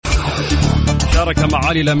شارك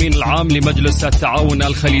معالي الأمين العام لمجلس التعاون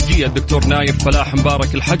الخليجي الدكتور نايف فلاح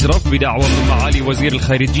مبارك الحجرف بدعوة من معالي وزير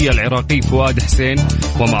الخارجية العراقي فؤاد حسين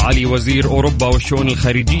ومعالي وزير أوروبا والشؤون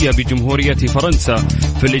الخارجية بجمهورية فرنسا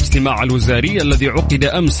في الاجتماع الوزاري الذي عقد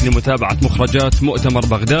أمس لمتابعة مخرجات مؤتمر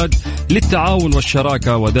بغداد للتعاون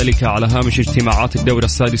والشراكة، وذلك على هامش اجتماعات الدورة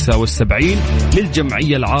 76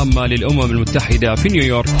 للجمعية العامة للأمم المتحدة في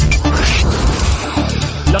نيويورك.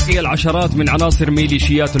 لقي العشرات من عناصر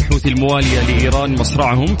ميليشيات الحوثي الموالية لإيران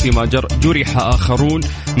مصرعهم، فيما جرح آخرون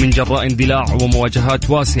من جراء اندلاع ومواجهات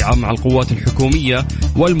واسعة مع القوات الحكومية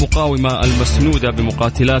والمقاومة المسنودة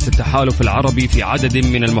بمقاتلات التحالف العربي في عدد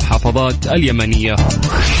من المحافظات اليمنية.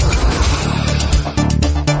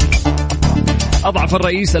 أضعف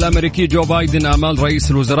الرئيس الأمريكي جو بايدن آمال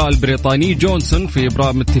رئيس الوزراء البريطاني جونسون في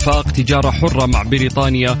إبرام اتفاق تجارة حرة مع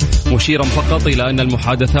بريطانيا، مشيرا فقط إلى أن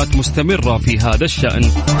المحادثات مستمرة في هذا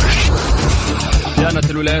الشأن.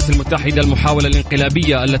 كانت الولايات المتحدة المحاولة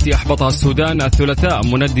الانقلابية التي أحبطها السودان الثلاثاء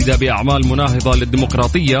منددة بأعمال مناهضة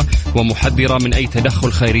للديمقراطية ومحذرة من أي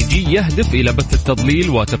تدخل خارجي يهدف إلى بث التضليل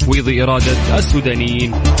وتفويض إرادة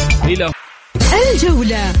السودانيين. إلى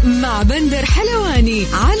الجولة مع بندر حلواني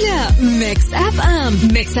على ميكس أف أم.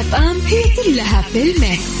 ميكس أف أم هي كلها في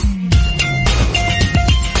الميكس.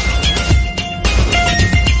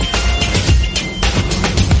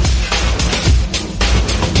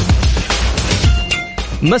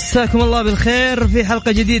 مساكم الله بالخير في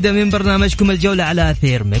حلقة جديدة من برنامجكم الجولة على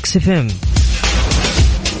أثير ميكس أف أم.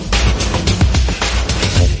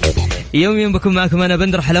 يوميا بكون معكم أنا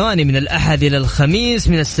بندر حلواني من الأحد إلى الخميس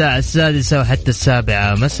من الساعة 6 وحتى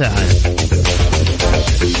 7 مساء.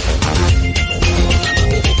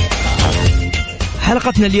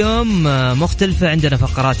 حلقتنا اليوم مختلفة، عندنا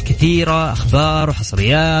فقرات كثيرة، أخبار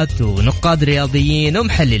وحصريات ونقاد رياضيين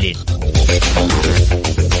ومحللين.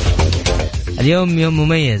 اليوم يوم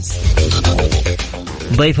مميز.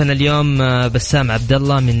 ضيفنا اليوم بسام عبد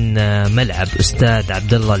الله من ملعب أستاذ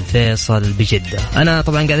عبد الله الفيصل بجدة. أنا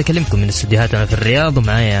طبعا قاعد أكلمكم من استديوهاتنا في الرياض،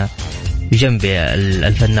 ومعايا جنبي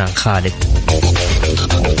الفنان خالد.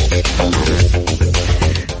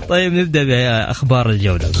 طيب نبدأ بأخبار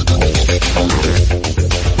الجولة.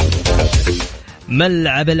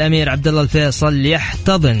 ملعب الأمير عبد الله الفيصل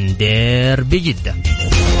يحتضن ديربي جدة.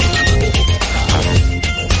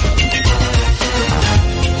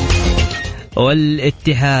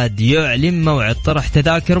 والاتحاد يعلن موعد طرح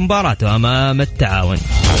تذاكر مباراته أمام التعاون.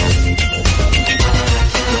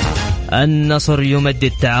 النصر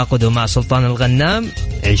يمدد تعاقده مع سلطان الغنام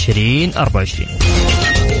 2024.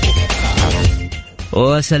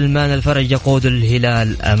 وسلمان الفرج يقود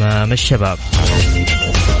الهلال أمام الشباب.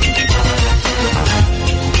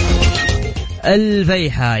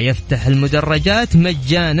 الفيحاء يفتح المدرجات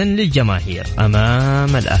مجانا للجماهير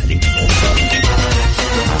أمام الأهلي.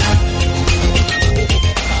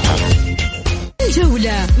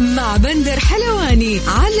 الجولة مع بندر حلواني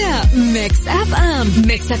على ميكس أف أم.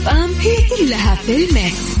 ميكس أف أم هي كلها في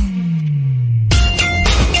الميكس.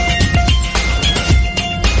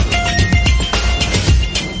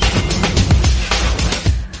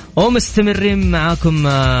 ومستمرين معاكم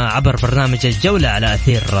عبر برنامج الجولة على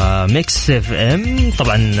أثير ميكس اف ام.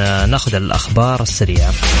 طبعا ناخذ الأخبار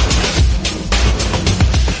السريعة.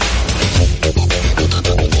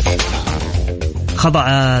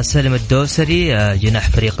 خضع سالم الدوسري جناح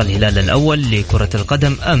فريق الهلال الأول لكرة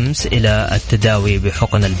القدم أمس إلى التداوي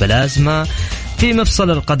بحقن البلازما في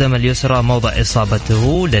مفصل القدم اليسرى موضع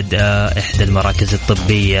إصابته لدى إحدى المراكز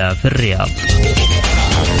الطبية في الرياض.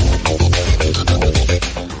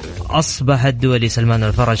 أصبح الدولي سلمان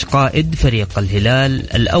الفرج قائد فريق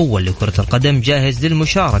الهلال الأول لكرة القدم جاهز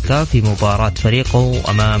للمشاركة في مباراة فريقه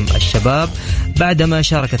أمام الشباب بعدما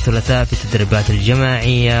شارك الثلاثاء في التدريبات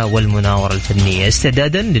الجماعية والمناورة الفنية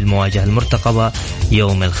استعدادا للمواجهة المرتقبة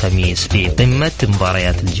يوم الخميس في قمة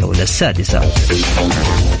مباريات الجولة السادسة.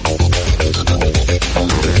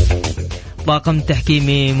 طاقم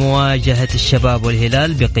تحكيمي مواجهة الشباب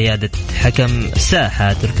والهلال بقيادة حكم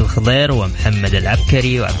ساحة ترك الخضير ومحمد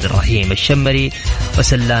العبكري وعبد الرحيم الشمري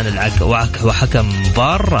وسلان وحكم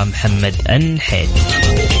فار محمد أنحيد.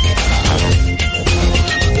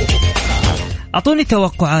 أعطوني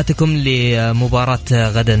توقعاتكم لمباراة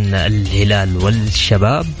غدا الهلال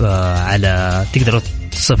والشباب على تقدروا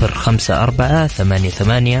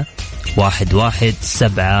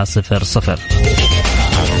 054-88-11-700.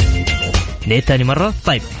 ليه تاني مرة؟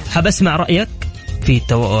 طيب حاب أسمع رأيك في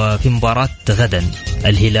مباراة غدا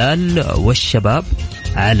الهلال والشباب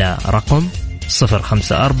على رقم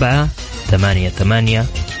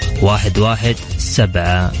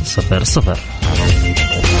 054-88-11-700.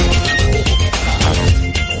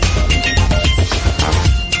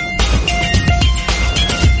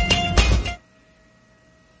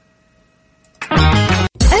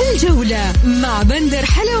 مع بندر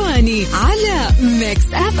حلواني على ميكس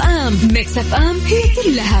أف أم. ميكس أف أم هي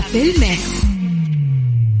كلها في الميكس.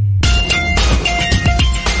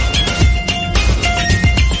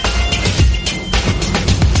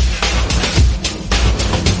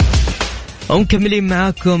 ومكملين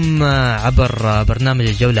معاكم عبر برنامج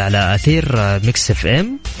الجولة على أثير ميكس اف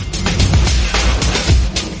ام.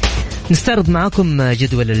 نستعرض معاكم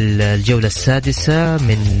جدول الجولة السادسة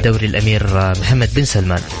من دوري الأمير محمد بن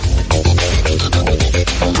سلمان.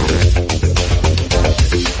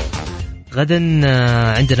 غدا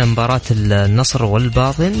عندنا مباراة النصر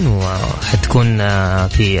والباطن وحتكون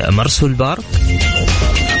في مرسول بارك،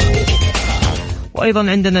 وأيضا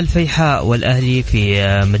عندنا الفيحاء والأهلي في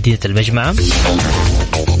مدينة المجمعة.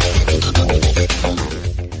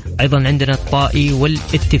 أيضا عندنا الطائي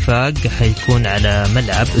والاتفاق حيكون على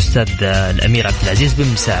ملعب أستاذ الأمير عبد العزيز بن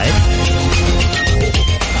مساعد.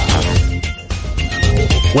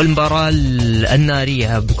 والمباراة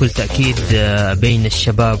النارية بكل تأكيد بين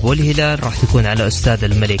الشباب والهلال راح تكون على أستاذ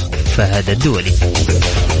الملك فهد الدولي.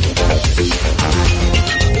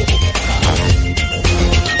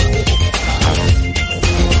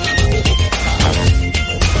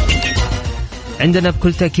 عندنا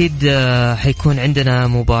بكل تأكيد حيكون عندنا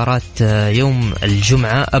مباراة يوم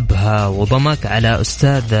الجمعة أبها وضمك على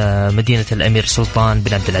أستاذ مدينة الأمير سلطان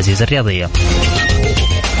بن عبد العزيز الرياضية.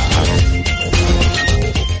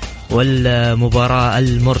 والمباراة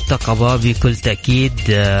المرتقبة بكل تأكيد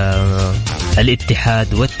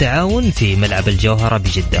الاتحاد والتعاون في ملعب الجوهرة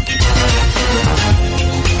بجدة.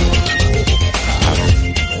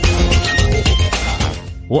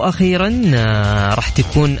 وأخيرا راح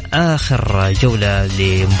تكون آخر جولة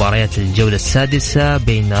لمباريات الجولة السادسة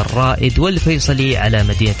بين الرائد والفيصلي على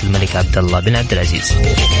مدينة الملك عبد الله بن عبد العزيز.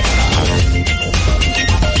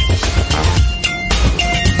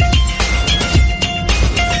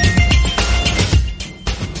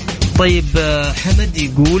 طيب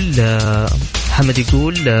حمد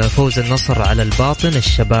يقول فوز النصر على الباطن،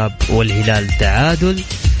 الشباب والهلال تعادل،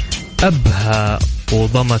 أبها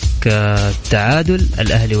وضمك تعادل،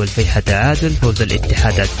 الأهلي والفيحة تعادل، فوز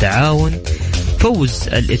الاتحاد على التعاون، فوز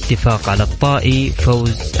الاتفاق على الطائي،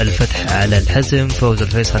 فوز الفتح على الحزم، فوز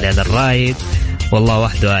الفيصل على الرايد. والله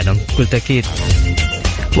وحده أعلم بكل تأكيد.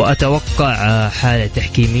 وأتوقع حالة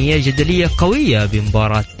تحكيمية جدلية قوية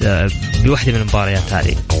بواحدة من المباريات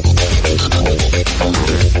هذه.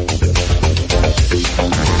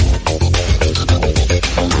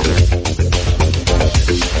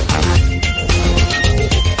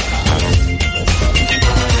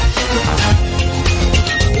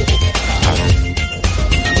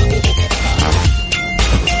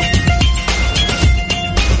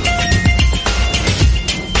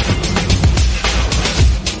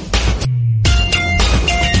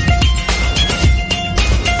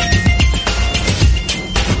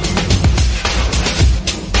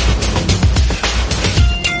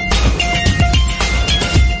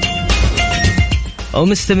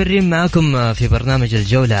 ومستمرين معكم في برنامج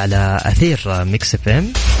الجولة على أثير ميكس اف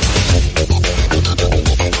ام.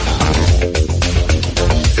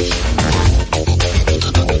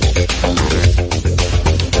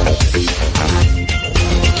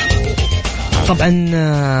 طبعا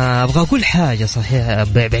أبغى أقول حاجة صحيح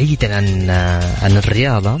بعيدا عن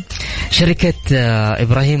الرياضة. شركة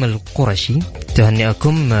إبراهيم القرشي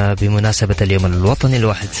تهنئكم بمناسبة اليوم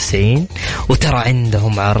الوطني 91، وترى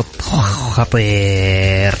عندهم عرض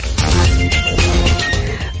خطير،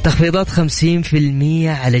 تخفيضات 50%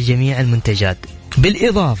 على جميع المنتجات،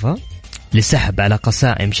 بالإضافة لسحب على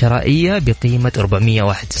قسائم شرائية بقيمة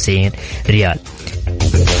 491 ريال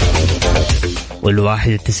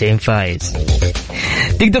وال91 فايز.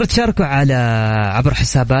 تقدروا تشاركوا عبر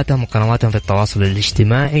حساباتهم وقنواتهم في التواصل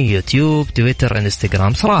الاجتماعي، يوتيوب، تويتر،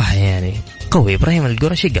 انستغرام. صراحة يعني قوي إبراهيم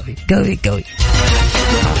القرشي، قوي قوي قوي.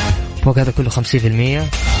 فوق هذا كله 50%.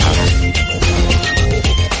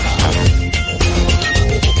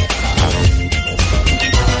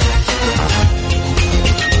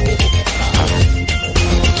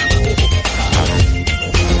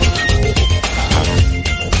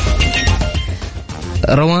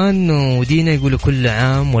 روان ودينا يقولوا كل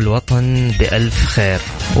عام والوطن بألف خير،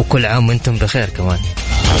 وكل عام وانتم بخير كمان.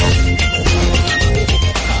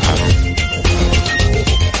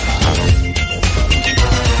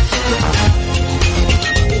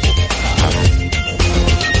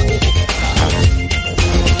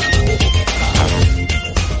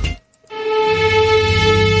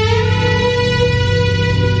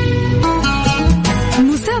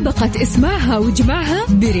 اسمعها وجمعها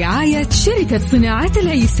برعاية شركة صناعة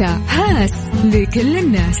العيسى، هاس لكل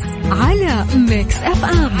الناس، على ميكس أف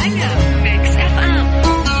أم.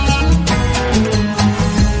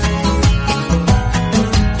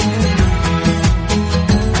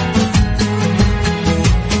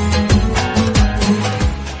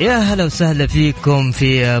 يا هلا وسهلا فيكم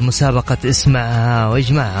في مسابقة اسمعها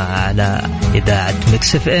واجمعها على إذاعة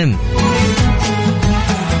ميكس اف ام.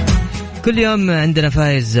 كل يوم عندنا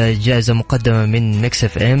فايز جائزة مقدمة من ميكس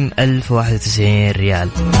اف ام 1091 ريال.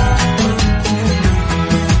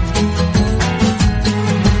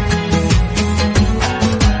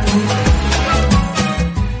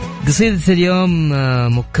 قصيدة اليوم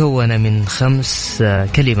مكونة من 5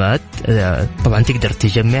 كلمات. طبعا تقدر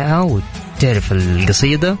تجمعها وتعرف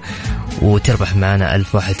القصيدة وتربح معنا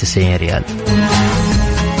 1091 ريال.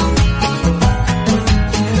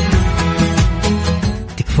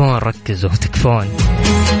 تكفون ركزوا تكفون.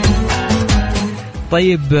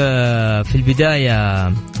 طيب في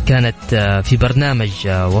البداية كانت في برنامج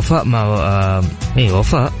وفاء مع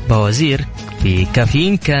وفاء بوازير في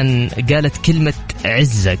كافيين كان قالت كلمة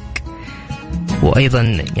عزك. وأيضا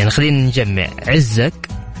يعني خلينا نجمع عزك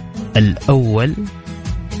الأول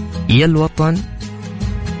يا الوطن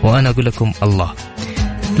وأنا أقول لكم الله.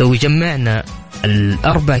 لو جمعنا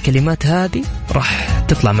 4 كلمات هذه راح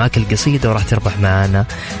تطلع معك القصيدة وراح تربح معنا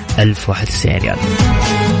 1091 ريال.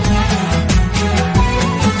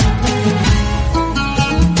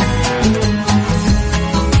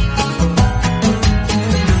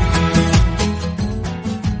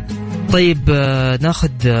 طيب ناخذ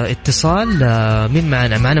اتصال. مين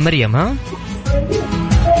معنا؟ معنا مريم. ها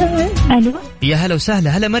الو يا هلا وسهلا.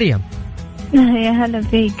 هلا مريم. يا هلا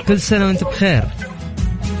فيك. كل سنة وانت بخير.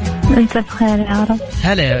 انت بخير يا رب.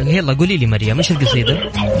 هلا يلا قولي لي مريم ايش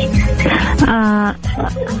القصيدة؟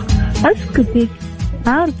 اسكتي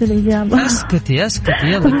عارف الإجابة. اسكتي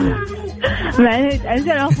يلا. معليش عشان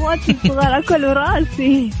اخواتي الصغار اكلوا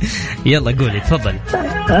راسي. يلا قولي تفضل.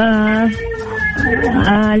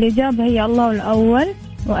 الإجابة هي الله الأول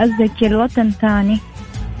وأزكي الوطن ثاني.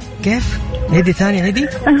 كيف؟ هدي ثاني هدي.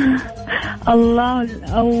 الله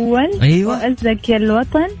الأول أيوة. وأزكي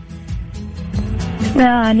الوطن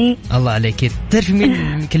ثاني. الله عليك. تعرفي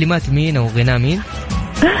مين كلمات مين أو غناء مين؟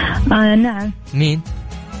 نعم. مين؟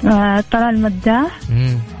 طلال مداح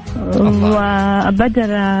وبدر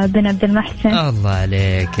بن عبد المحسن. الله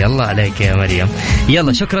عليك يا مريم.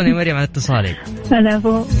 يلا شكرا يا مريم على اتصالك.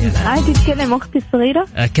 العفو. عادي تكلم أختي الصغيرة.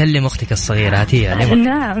 أكلم أختك الصغيرة هاتيها.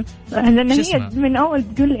 نعم لأن هي من أول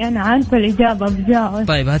تقول لي أنا عارفة الإجابة بجاوب.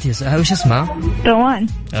 طيب هاتي وش اسمها؟ روان.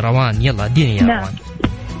 يلا اديني يا نعم. روان.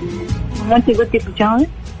 ما أنت قلتي بجاوب.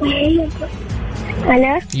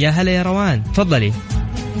 هلا يا هلا يا روان تفضلي.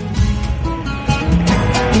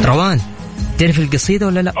 روان تعرف القصيدة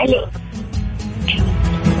ولا لا؟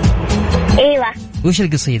 ايوه. وش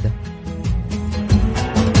القصيدة؟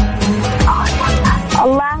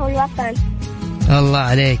 الله الوطن. الله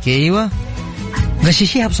عليك. ايوه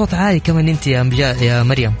غششيها بصوت عالي كمان انت يا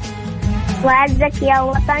مريم. وعزك يا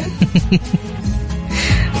وطن.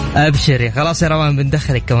 ابشري خلاص يا روان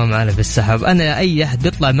بندخلك كمان معنا في السحب. انا اي احد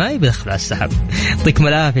بيطلع معي بدخل على السحب. يعطيكم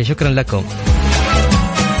العافية شكرا لكم.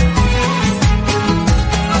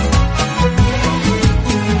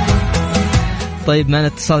 طيب معنا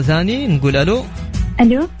اتصال ثاني نقول الو.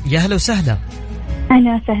 يا هلا وسهلا.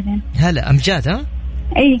 أهلا وسهلا. هلا أمجاد. ها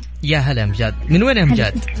اي يا هلا أمجاد. من وين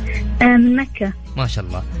أمجاد؟ من مكة. ما شاء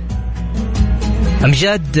الله.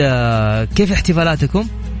 أمجاد كيف احتفالاتكم؟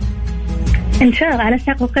 إن شاء الله على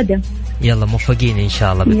ساق وقدم. يلا موفقين إن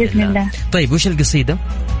شاء الله بإذن الله. طيب وش القصيدة؟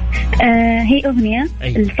 هي أغنية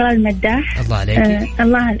لطلال مداح. الله عليك.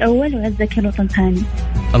 الله الأول وعزك الوطن الثاني.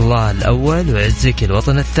 الله الأول وعزك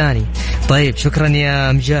الوطن الثاني. طيب شكرا يا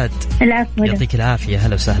أمجاد. العفو. يعطيك العافية.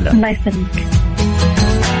 هلا وسهلا. الله يسلمك.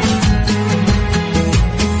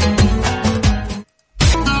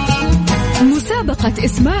 مسابقة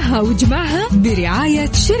اسمعها وجمعها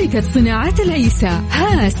برعاية شركة صناعة العيسى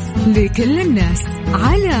هاس لكل الناس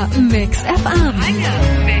على ميكس اف ام.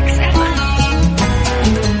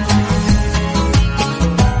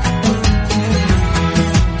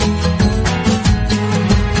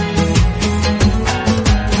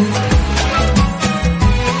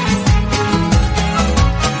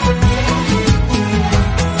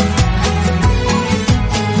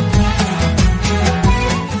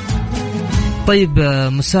 طيب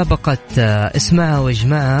مسابقة اسمعها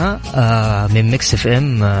واجمعها من ميكس اف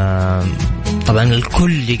ام. طبعا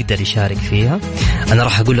الكل يقدر يشارك فيها. انا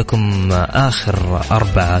راح اقول لكم اخر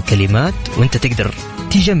 4 كلمات وانت تقدر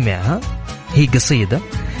تجمعها. هي قصيدة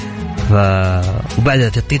وبعدها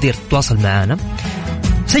تقدر تتواصل معنا.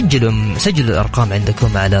 سجلوا الارقام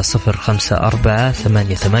عندكم على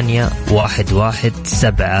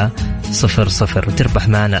 0548811700 وتربح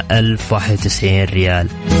معنا 1091 ريال.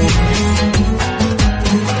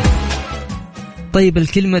 طيب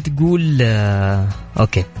الكلمة تقول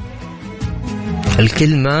أوكي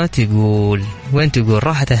الكلمة تقول وين تقول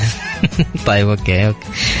راحت طيب أوكي.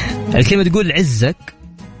 الكلمة تقول عزك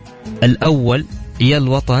الأول يا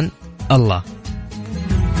الوطن الله.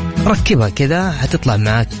 ركبها كذا هتطلع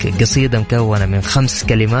معك قصيدة مكونة من 5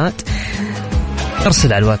 كلمات.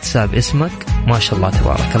 ارسل على الواتساب اسمك، ما شاء الله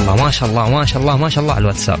تبارك الله، ما شاء الله ما شاء الله ما شاء الله على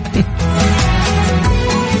الواتساب.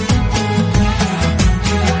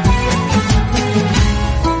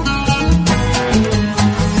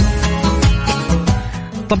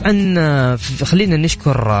 طبعا خلينا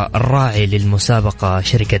نشكر الراعي للمسابقة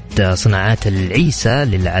شركة صناعات العيسى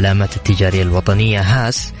للعلامات التجارية الوطنية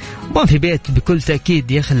هاس. ما في بيت بكل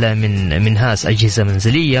تأكيد يخلى من هاس أجهزة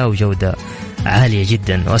منزلية وجودة عالية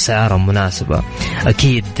جدا وأسعار مناسبة.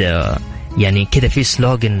 أكيد يعني كده في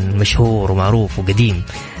سلوغن مشهور ومعروف وقديم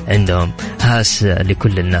عندهم، هاس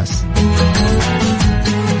لكل الناس.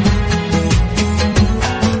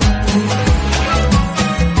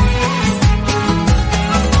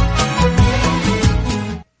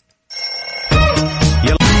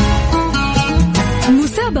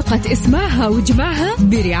 مسابقة اسمعها وجمعها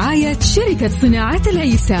برعاية شركة صناعات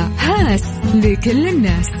العيسى هاس لكل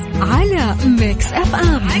الناس على ميكس اف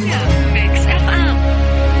ام.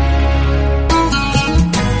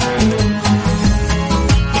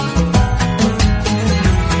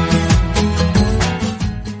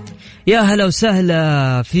 يا هلا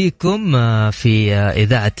وسهلا فيكم في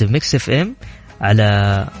إذاعة ميكس اف ام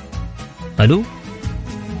على ألو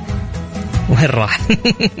وين راح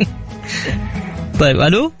طيب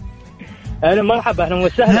ألو مرحبا أهلا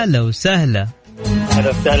وسهلا. هلا وسهلا. هلا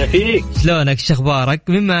وسهلا فيك. شلونك شو أخبارك؟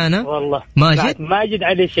 مين معنا؟ والله ماجد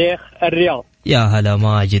علي شيخ الرياض. يا هلا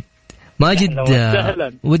ماجد.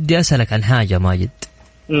 ودي أسألك عن حاجة ماجد.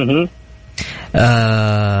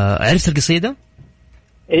 عرفت القصيدة؟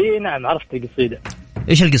 ايه نعم عرفت القصيدة.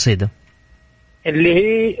 ايش القصيدة؟ اللي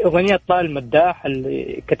هي أغنية طال المداح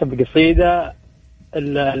اللي كتب القصيدة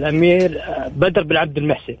الأمير بدر بن عبد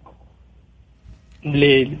المحسن،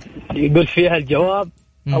 اللي يقول فيها الجواب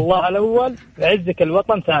الله الأول عزك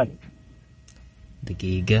الوطن ثاني.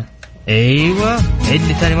 دقيقة أيوة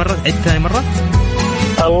عد ثاني مرة.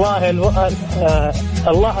 الله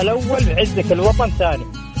الأول عزك الوطن ثاني.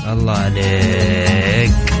 الله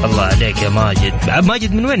عليك يا ماجد.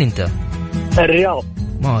 ماجد من وين أنت؟ الرياض.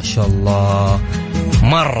 ما شاء الله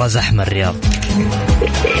مرة زحمة الرياض.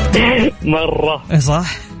 مرة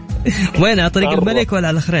صح. وين على طريق الملك ولا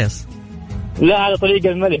على خريص؟ لا على طريق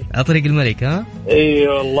الملك. على طريق الملك ها؟ اي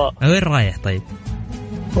والله. وين رايح طيب؟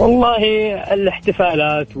 والله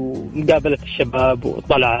الاحتفالات ومقابلة الشباب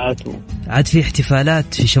وطلعات عاد في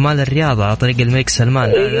احتفالات في شمال الرياض على طريق الملك سلمان.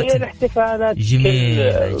 الاحتفالات جميل.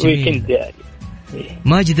 ويكند يعني.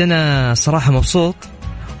 ماجد أنا صراحة مبسوط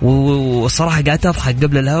والصراحة قاعد أضحك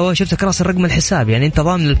قبل الهوا. شفتك راس الرقم الحساب يعني أنت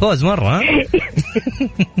ضامن الفوز مرة ها؟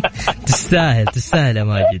 تستاهل يا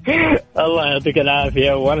ماجد. الله يعطيك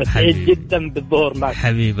العافية وأنا سعيد جدا بالظهور معك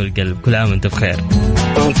حبيب القلب. كل عام وأنت بخير.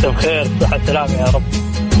 وأنت بخير صحة سلامة يا رب.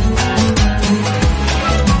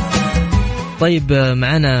 طيب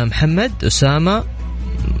معنا محمد أسامة.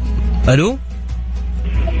 ألو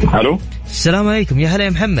السلام عليكم. يا هلا يا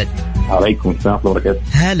محمد. عليكم السلام ورحمة الله وبركاته.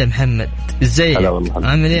 هلا محمد ازيك؟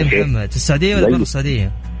 عامل ايه محمد؟ في السعودية ولا برا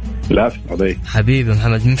السعودية؟ لا في السعودية. حبيبي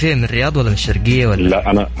محمد من فين؟ من الرياض ولا من الشرقية ولا؟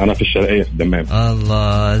 لا انا في الشرقية في الدمام.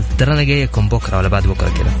 الله ترى انا جايكم بكرة ولا بعد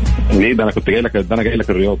بكرة كده. ليه ده انا كنت جاي لك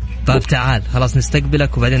الرياض. طيب تعال خلاص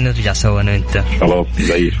نستقبلك وبعدين نرجع سوا انا وانت. خلاص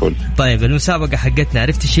زي الفل. طيب المسابقة حقتنا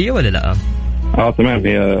عرفت شيء ولا لا؟ تمام.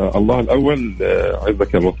 هي الله الأول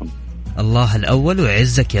عزك يا الوطن. الله الأول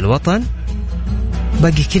وعزك يا الوطن.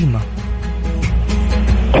 باقي كلمة.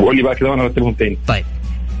 طب قول لي بقى كده وانا ارتبهم تاني. طيب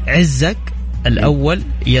عزك الأول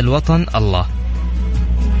يا الوطن الله.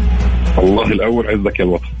 الله الأول عزك يا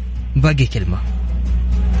الوطن. باقي كلمة.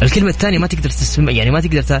 الكلمة الثانية ما تقدر تسمع يعني ما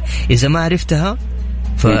تقدر إذا ما عرفتها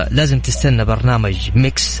فلازم تستنى برنامج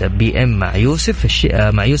ميكس بي ام مع يوسف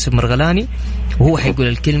مع يوسف مرغلاني وهو حيقول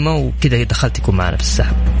الكلمة وكده دخلت تكون معنا في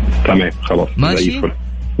السحب. تمام خلاص. ماشي تمام.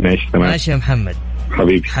 ماشي يا محمد.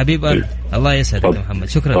 حبيب قلبي. الله يسعدك يا محمد.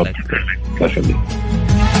 شكرا لك.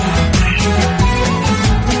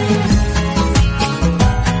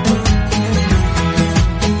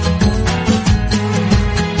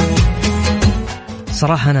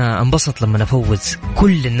 صراحة أنا أنبسط لما نفوز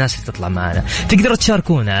كل الناس اللي تطلع معنا. تقدروا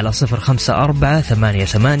تشاركونا على 0548811700.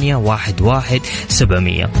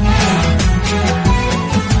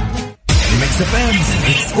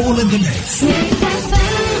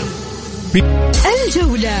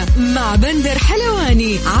 الجولة مع بندر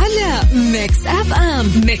حلواني على ميكس اف ام.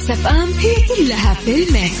 ميكس اف ام هي كلها في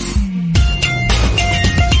الميكس.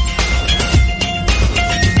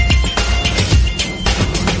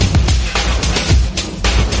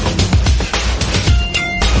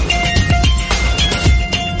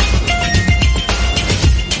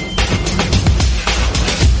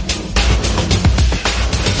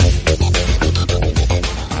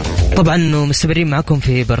 طبعا مستمرين معكم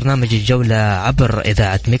في برنامج الجولة عبر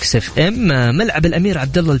إذاعة ميكس اف ام. ملعب الأمير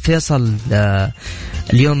عبدالله الفيصل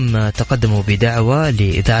اليوم تقدموا بدعوة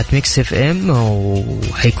لإذاعة ميكس اف ام،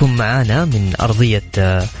 وحيكون معانا من أرضية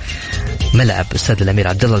ملعب أستاذ الأمير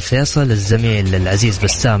عبدالله الفيصل الزميل العزيز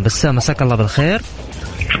بسام. مساك الله بالخير.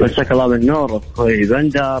 مساك الله بالنور أخوي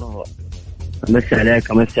بندر، مسا عليك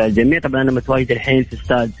ومسا الجميع. طبعا أنا متواجد الحين في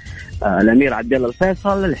استاد الأمير عبدالله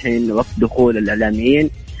الفيصل، الحين وقت دخول الإعلاميين،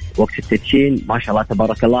 وقت التدشين. ما شاء الله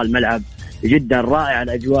تبارك الله الملعب جدا رائع،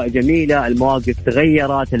 الأجواء جميلة، المواقف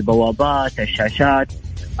تغيرت، البوابات، الشاشات،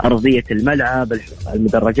 أرضية الملعب،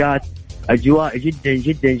 المدرجات، أجواء جدا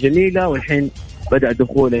جدا جميلة. والحين بدأ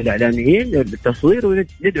دخول الإعلاميين للتصوير،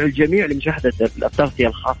 وندعو الجميع لمشاهدة التغطية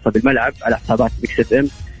الخاصة بالملعب على حسابات ميكس اف ام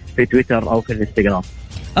في تويتر أو في الانستغرام.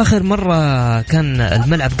 آخر مرة كان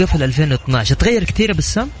الملعب قفل 2012، تغير كثير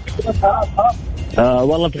بسام؟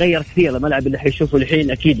 والله تغير كثير. الملعب اللي حيشوفه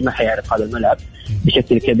الحين أكيد ما حيعرف هذا الملعب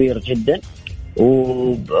بشكل كبير جدا،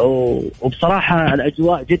 وبصراحة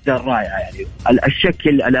الأجواء جدا رائعة، يعني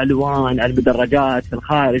الشكل، الألوان، المدرجات في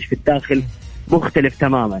الخارج في الداخل مختلف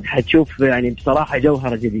تماما، حتشوف يعني بصراحة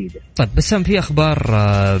جوهرة جديدة. طيب بسام، في أخبار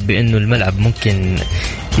بأنه الملعب ممكن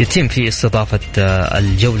يتم في استضافة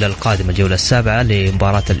الجولة القادمة، الجولة السابعة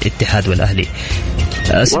لمباراة الاتحاد والأهلي.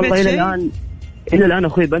 والله إلى الآن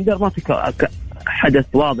أخوي بندر ما في حدث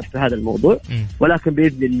واضح في هذا الموضوع، ولكن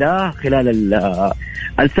بإذن الله خلال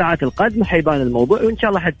الساعات القادمة حيبان الموضوع، وإن شاء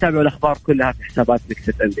الله حتتابعوا الأخبار كلها في حسابات ميكس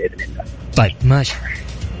اف ام بإذن الله. طيب ماشي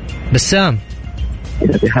بسام،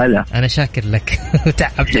 هلا أنا شاكر لك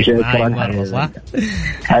وتعبتك معي مرة صح؟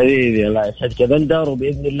 حبيبي الله يسعدك بندر،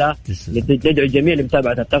 وبإذن الله ندعو الجميع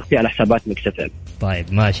لمتابعة التغطية على حسابات ميكس اف ام. طيب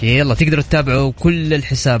ماشي، يلا تقدروا تتابعوا كل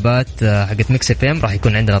الحسابات حقت ميكس اف ام، راح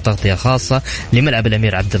يكون عندنا تغطية خاصة لملعب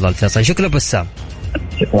الأمير عبدالله الفيصل. شكرا بسام.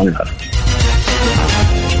 شكرا.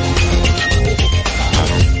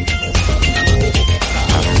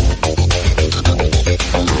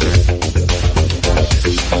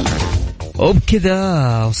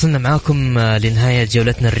 وبكذا وصلنا معاكم لنهاية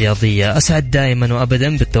جولتنا الرياضية. أسعد دائما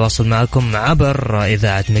وأبدا بالتواصل معكم عبر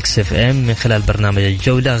إذاعة ميكس اف ام من خلال برنامج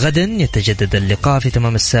الجولة. غدا يتجدد اللقاء في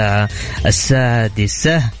تمام الساعة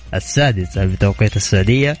السادسة بتوقيت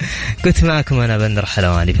السعودية. كنت معكم أنا بندر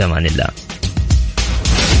حلواني، في أمان الله.